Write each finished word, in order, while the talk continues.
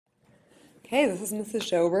Okay, this is Mrs.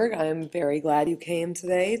 Schoberg. I'm very glad you came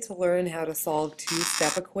today to learn how to solve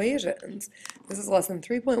two-step equations. This is lesson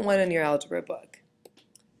 3.1 in your algebra book.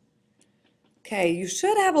 Okay, you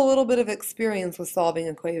should have a little bit of experience with solving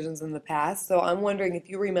equations in the past, so I'm wondering if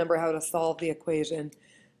you remember how to solve the equation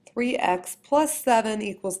 3x plus 7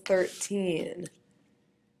 equals 13.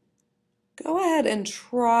 Go ahead and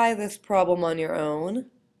try this problem on your own,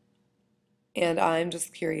 and I'm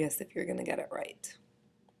just curious if you're going to get it right.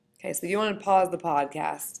 Okay, so you want to pause the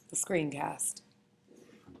podcast, the screencast.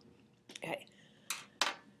 Okay.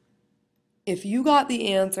 If you got the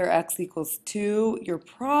answer x equals 2, you're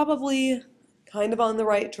probably kind of on the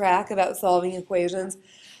right track about solving equations.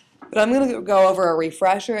 But I'm going to go over a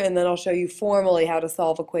refresher and then I'll show you formally how to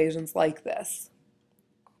solve equations like this.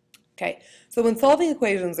 Okay, so when solving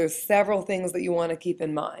equations, there's several things that you want to keep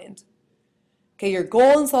in mind. Okay, your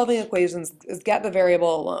goal in solving equations is get the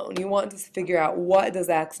variable alone. You want to figure out what does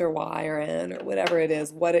x or y or n or whatever it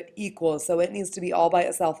is, what it equals. So it needs to be all by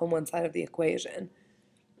itself on one side of the equation.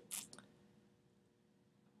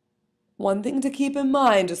 One thing to keep in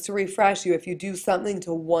mind, just to refresh you, if you do something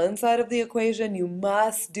to one side of the equation, you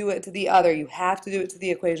must do it to the other. You have to do it to the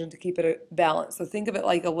equation to keep it balanced. So think of it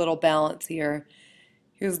like a little balance here.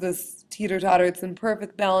 Here's this teeter-totter. It's in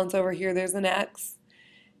perfect balance over here. There's an x.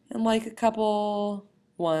 And like a couple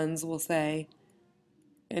ones, we'll say.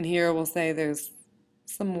 And here we'll say there's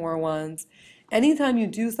some more ones. Anytime you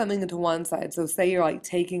do something to one side, so say you're like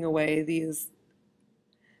taking away these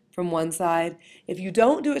from one side, if you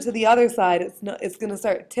don't do it to the other side, it's going to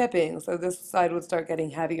start tipping, so this side would start getting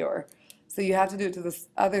heavier. So you have to do it to this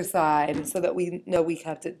other side so that we know we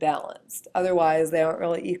kept it balanced. Otherwise, they aren't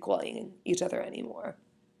really equaling each other anymore.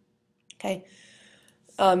 Okay.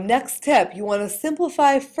 Next tip, you want to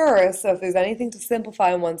simplify first, so if there's anything to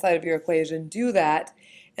simplify on one side of your equation, do that,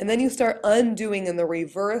 and then you start undoing in the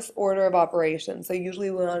reverse order of operations. So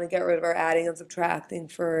usually we want to get rid of our adding and subtracting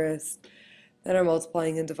first, then our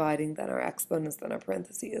multiplying and dividing, then our exponents, then our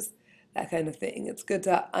parentheses, that kind of thing. It's good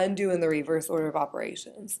to undo in the reverse order of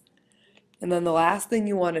operations. And then the last thing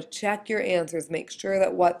you want to check your answers, make sure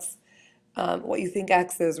that what you think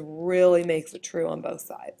x is really makes it true on both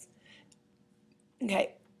sides.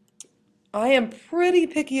 Okay, I am pretty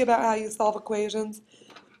picky about how you solve equations,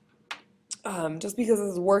 just because this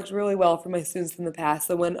has worked really well for my students in the past.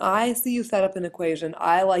 So when I see you set up an equation,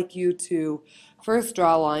 I like you to first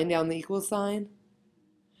draw a line down the equal sign,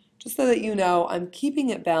 just so that you know I'm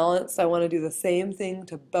keeping it balanced. I want to do the same thing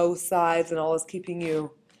to both sides and always keeping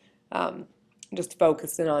you just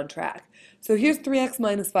focused and on track. So here's 3x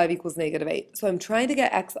minus 5 equals negative 8. So I'm trying to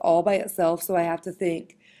get x all by itself, so I have to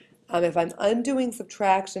think, if I'm undoing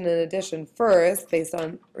subtraction and addition first, based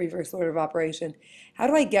on reverse order of operation, how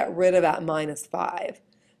do I get rid of that minus 5?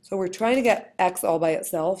 So we're trying to get x all by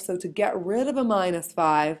itself. So to get rid of a minus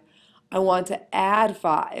 5, I want to add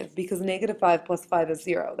 5, because negative 5 plus 5 is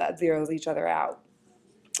 0. That zeros each other out.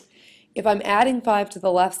 If I'm adding 5 to the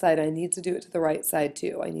left side, I need to do it to the right side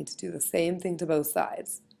too. I need to do the same thing to both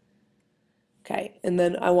sides. Okay, and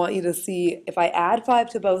then I want you to see, if I add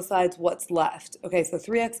 5 to both sides, what's left? Okay, so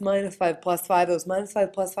 3x minus 5 plus 5, those minus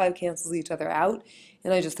 5 plus 5 cancels each other out,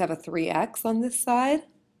 and I just have a 3x on this side.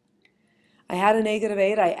 I had a negative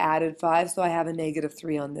 8, I added 5, so I have a negative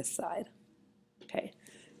 3 on this side. Okay,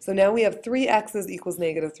 so now we have 3x's equals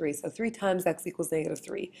negative 3, so 3 times x equals negative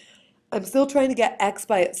 3. I'm still trying to get x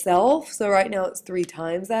by itself, so right now it's 3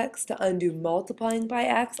 times x. To undo multiplying by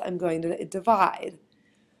x, I'm going to divide.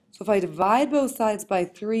 So if I divide both sides by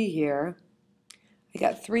 3 here, I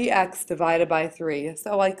got 3x divided by 3.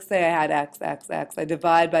 So like say I had x, x, x. I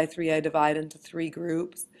divide by 3, I divide into 3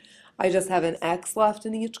 groups. I just have an x left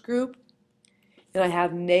in each group. And I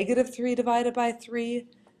have negative 3 divided by 3.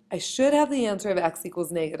 I should have the answer of x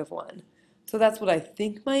equals negative 1. So that's what I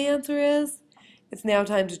think my answer is. It's now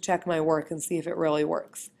time to check my work and see if it really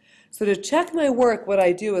works. So to check my work, what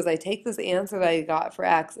I do is I take this answer that I got for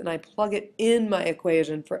x and I plug it in my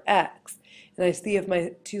equation for x. And I see if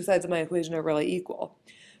my two sides of my equation are really equal.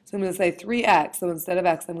 So I'm going to say 3x. So instead of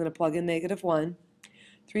x, I'm going to plug in negative 1.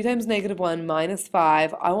 3 times negative 1 minus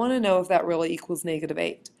 5. I want to know if that really equals negative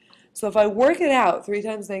 8. So if I work it out, 3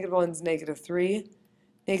 times negative 1 is negative 3.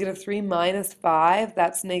 Negative 3 minus 5,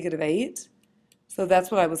 that's negative 8. So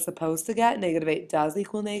that's what I was supposed to get. Negative 8 does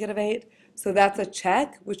equal negative 8. So that's a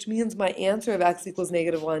check, which means my answer of x equals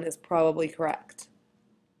negative 1 is probably correct.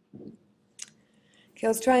 Okay,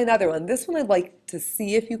 let's try another one. This one I'd like to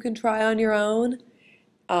see if you can try on your own.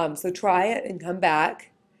 So try it and come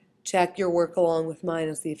back. Check your work along with mine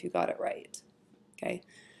and see if you got it right. Okay.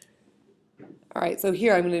 All right, so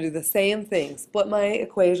here I'm going to do the same thing. Split my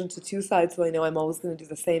equation to two sides so I know I'm always going to do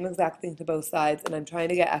the same exact thing to both sides, and I'm trying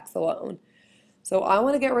to get x alone. So I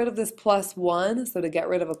want to get rid of this plus 1, so to get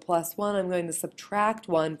rid of a plus 1, I'm going to subtract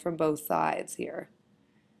 1 from both sides here.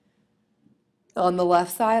 On the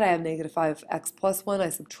left side, I have negative 5x plus 1. I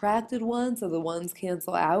subtracted 1, so the 1's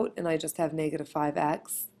cancel out, and I just have negative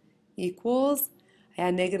 5x equals. I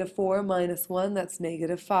had negative 4 minus 1, that's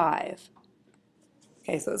negative 5.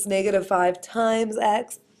 Okay, so it's negative 5 times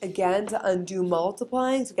x. Again, to undo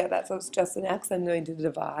multiplying, to get that so it's just an x, I'm going to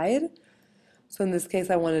divide. So in this case,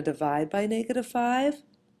 I want to divide by negative 5.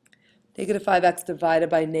 Negative 5x divided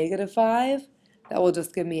by negative 5, that will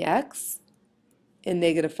just give me x. And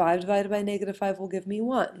negative 5 divided by negative 5 will give me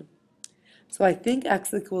 1. So I think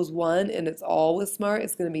x equals 1, and it's always smart.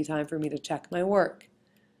 It's going to be time for me to check my work.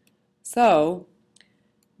 So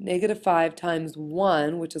negative 5 times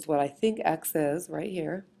 1, which is what I think x is right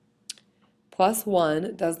here, plus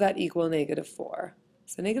 1, does that equal negative 4?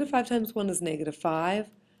 So negative 5 times 1 is negative 5,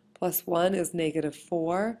 plus 1 is negative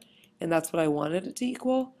 4, and that's what I wanted it to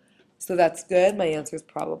equal. So that's good. My answer is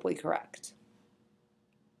probably correct.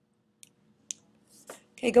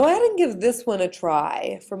 Okay, go ahead and give this one a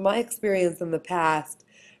try. From my experience in the past,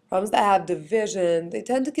 problems that have division, they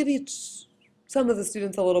tend to give some of the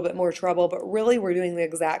students a little bit more trouble, but really we're doing the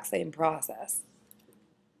exact same process.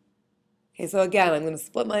 Okay, so again, I'm going to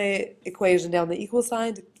split my equation down the equal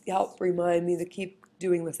sign to help remind me to keep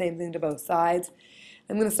doing the same thing to both sides.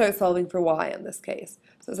 I'm going to start solving for y in this case.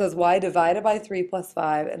 So it says y divided by 3 plus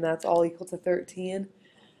 5, and that's all equal to 13.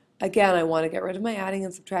 Again, I want to get rid of my adding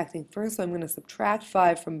and subtracting first, so I'm going to subtract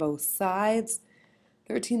 5 from both sides.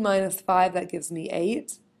 13 minus 5, that gives me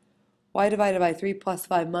 8. Y divided by 3 plus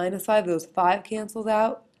 5 minus 5, those 5 cancels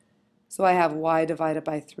out, so I have y divided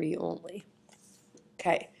by 3 only.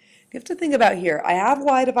 Okay, you have to think about here. I have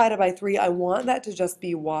y divided by 3. I want that to just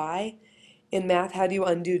be y. In math, how do you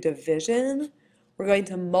undo division? We're going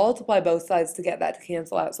to multiply both sides to get that to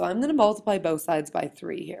cancel out. So I'm going to multiply both sides by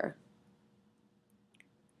 3 here.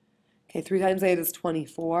 Okay, 3 times 8 is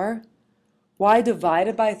 24. Y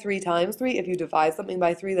divided by 3 times 3, if you divide something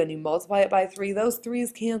by 3, then you multiply it by 3. Those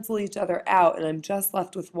 3's cancel each other out, and I'm just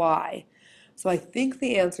left with y. So I think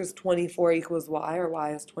the answer is 24 equals y, or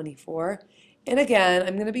y is 24. And again,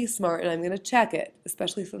 I'm going to be smart, and I'm going to check it,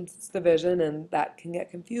 especially since it's division, and that can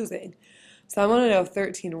get confusing. So I want to know if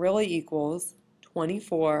 13 really equals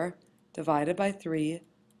 24 divided by 3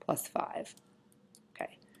 plus 5.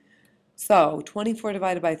 Okay. So 24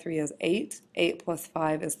 divided by 3 is 8. 8 plus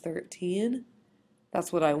 5 is 13.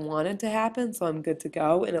 That's what I wanted to happen, so I'm good to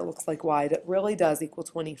go, and it looks like y really does equal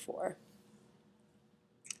 24.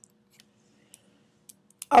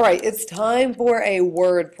 All right, it's time for a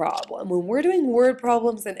word problem. When we're doing word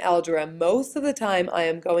problems in algebra, most of the time I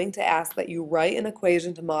am going to ask that you write an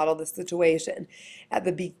equation to model the situation. At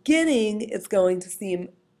the beginning, it's going to seem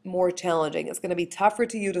more challenging. It's going to be tougher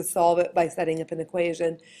to you to solve it by setting up an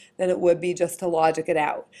equation than it would be just to logic it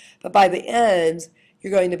out. But by the end,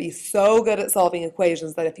 you're going to be so good at solving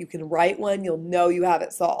equations that if you can write one, you'll know you have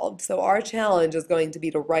it solved. So our challenge is going to be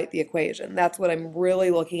to write the equation. That's what I'm really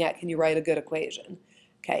looking at. Can you write a good equation?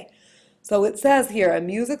 Okay, so it says here, a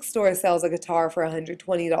music store sells a guitar for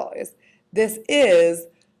 $120. This is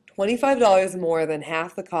 $25 more than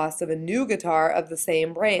half the cost of a new guitar of the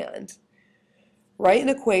same brand. Write an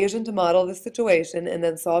equation to model this situation and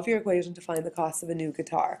then solve your equation to find the cost of a new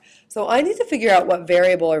guitar. So I need to figure out what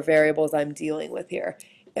variable or variables I'm dealing with here.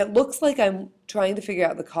 It looks like I'm trying to figure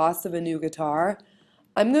out the cost of a new guitar.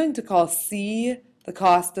 I'm going to call C the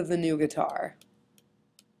cost of the new guitar.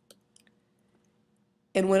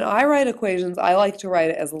 And when I write equations, I like to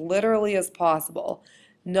write it as literally as possible,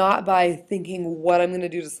 not by thinking what I'm going to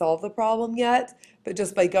do to solve the problem yet, but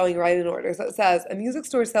just by going right in order. So it says, a music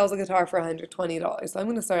store sells a guitar for $120. So I'm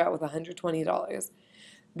going to start out with $120.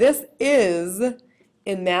 This is,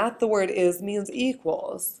 in math, the word is means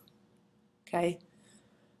equals. Okay?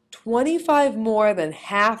 25 more than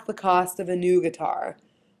half the cost of a new guitar.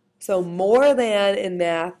 So more than in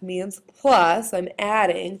math means plus, I'm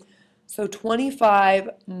adding. So 25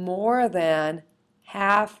 more than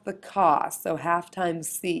half the cost, so half times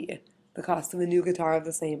C, the cost of a new guitar of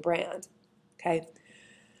the same brand. Okay,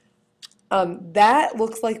 that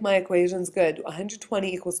looks like my equation's good.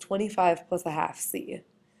 120 equals 25 plus a half C.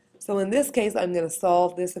 So in this case, I'm going to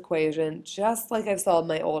solve this equation just like I've solved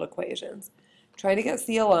my old equations. Trying to get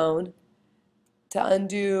C alone. To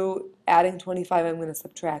undo adding 25, I'm going to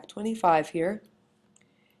subtract 25 here.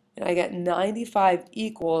 And I get 95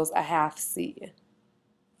 equals a half C.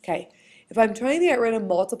 Okay, if I'm trying to get rid of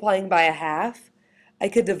multiplying by a half, I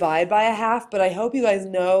could divide by a half, but I hope you guys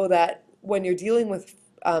know that when you're dealing with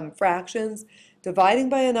fractions, dividing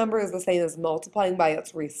by a number is the same as multiplying by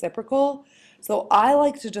its reciprocal. So I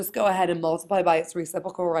like to just go ahead and multiply by its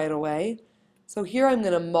reciprocal right away. So here I'm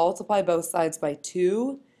going to multiply both sides by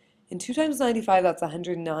 2. And 2 times 95, that's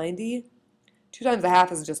 190. 2 times a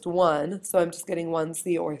half is just 1, so I'm just getting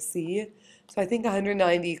 1c or c. So I think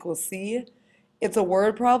 190 equals c. It's a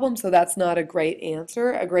word problem, so that's not a great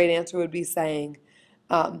answer. A great answer would be saying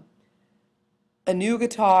a new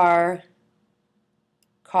guitar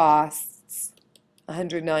costs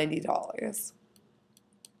 $190.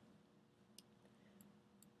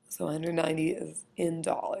 So 190 is in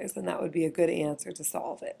dollars, and that would be a good answer to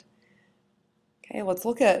solve it. Okay, let's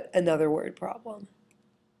look at another word problem.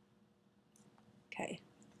 Okay.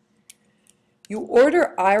 You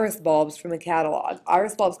order iris bulbs from a catalog.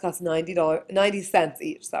 Iris bulbs cost 90 cents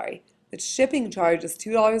each, sorry. The shipping charge is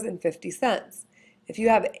 $2.50. If you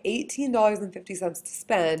have $18.50 to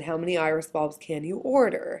spend, how many iris bulbs can you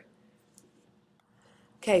order?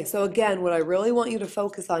 Okay, so again, what I really want you to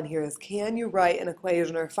focus on here is, can you write an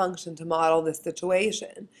equation or a function to model this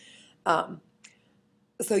situation?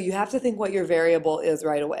 So you have to think what your variable is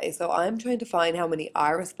right away. So I'm trying to find how many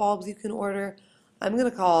iris bulbs you can order. I'm going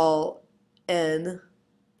to call n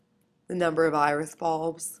the number of iris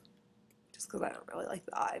bulbs, just because I don't really like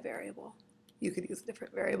the I variable. You could use a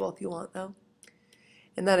different variable if you want, though.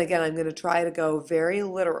 And then again, I'm going to try to go very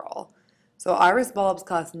literal. So iris bulbs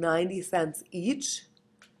cost 90 cents each.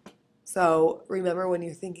 So remember, when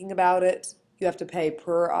you're thinking about it, you have to pay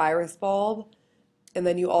per iris bulb. And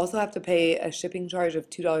then you also have to pay a shipping charge of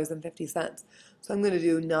 $2.50. So I'm going to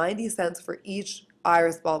do 90 cents for each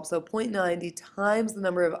iris bulb. So 0.90 times the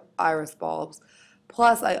number of iris bulbs.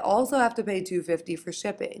 Plus, I also have to pay $2.50 for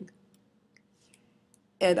shipping.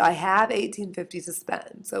 And I have $18.50 to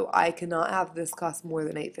spend. So I cannot have this cost more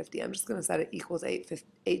than $8.50. I'm just going to set it equals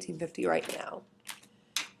 $18.50 right now.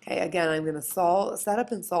 Okay, again, I'm going to set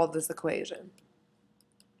up and solve this equation.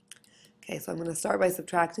 Okay, so I'm going to start by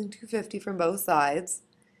subtracting 250 from both sides,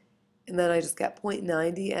 and then I just get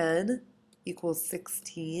 0.90n equals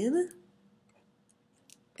 16,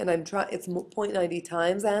 and it's 0.90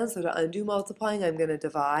 times n, so to undo multiplying, I'm going to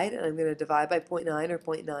divide, and I'm going to divide by 0.9 or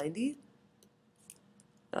 0.90.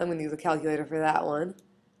 I'm going to use a calculator for that one.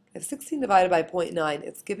 If 16 divided by 0.9,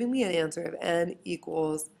 it's giving me an answer of n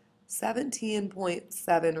equals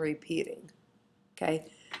 17.7 repeating. Okay,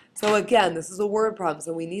 so again, this is a word problem,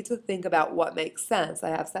 so we need to think about what makes sense. I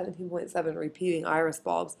have 17.7 repeating iris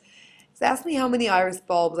bulbs. It's asked me how many iris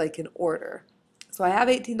bulbs I can order. So I have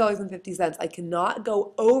 $18.50. I cannot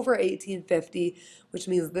go over $18.50, which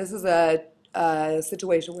means this is a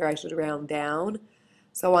situation where I should round down.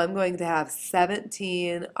 So I'm going to have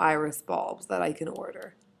 17 iris bulbs that I can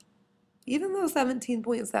order. Even though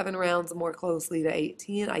 17.7 rounds more closely to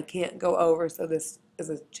 18, I can't go over, so this is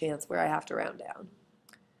a chance where I have to round down.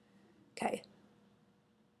 Okay.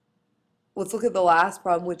 Let's look at the last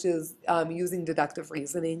problem, which is using deductive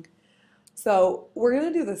reasoning. So we're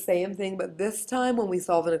going to do the same thing, but this time when we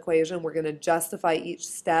solve an equation, we're going to justify each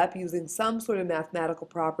step using some sort of mathematical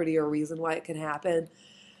property or reason why it can happen.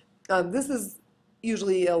 This is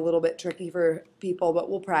usually a little bit tricky for people, but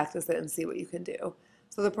we'll practice it and see what you can do.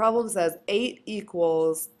 So the problem says 8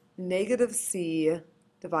 equals negative c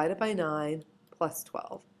divided by 9 plus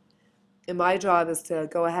 12. And my job is to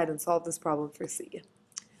go ahead and solve this problem for c.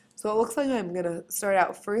 So it looks like I'm going to start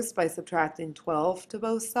out first by subtracting 12 to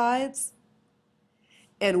both sides.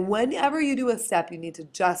 And whenever you do a step, you need to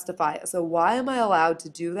justify it. So why am I allowed to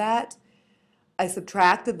do that? I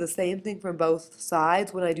subtracted the same thing from both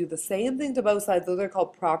sides. When I do the same thing to both sides, those are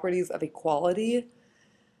called properties of equality.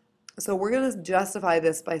 So we're going to justify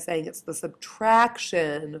this by saying it's the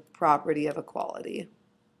subtraction property of equality.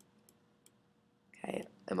 Okay,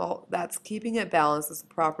 that's keeping it balanced. It's the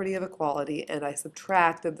property of equality, and I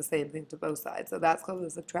subtracted the same thing to both sides. So that's called the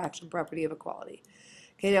subtraction property of equality.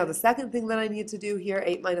 Okay, now the second thing that I need to do here,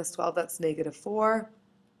 8 minus 12, that's negative 4.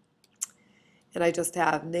 And I just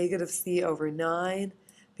have negative c over 9.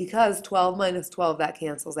 Because 12 minus 12, that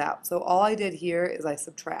cancels out. So all I did here is I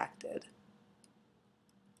subtracted.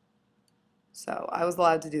 So I was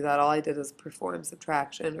allowed to do that. All I did is perform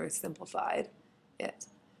subtraction or simplified it.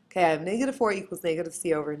 Okay, I have negative 4 equals negative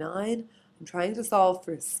c over 9. I'm trying to solve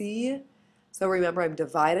for c. So remember, I'm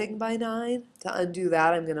dividing by 9. To undo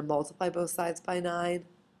that, I'm going to multiply both sides by 9.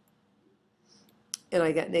 And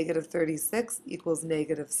I get negative 36 equals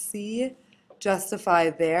negative c.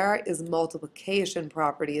 Justify there is multiplication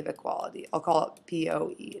property of equality. I'll call it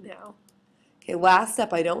POE now. Okay, last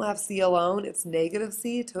step, I don't have c alone. It's negative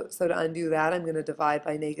c. So to undo that, I'm going to divide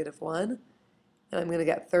by negative 1. And I'm going to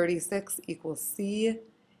get 36 equals c.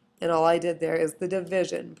 And all I did there is the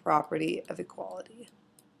division property of equality.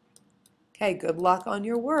 Okay, good luck on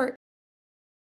your work.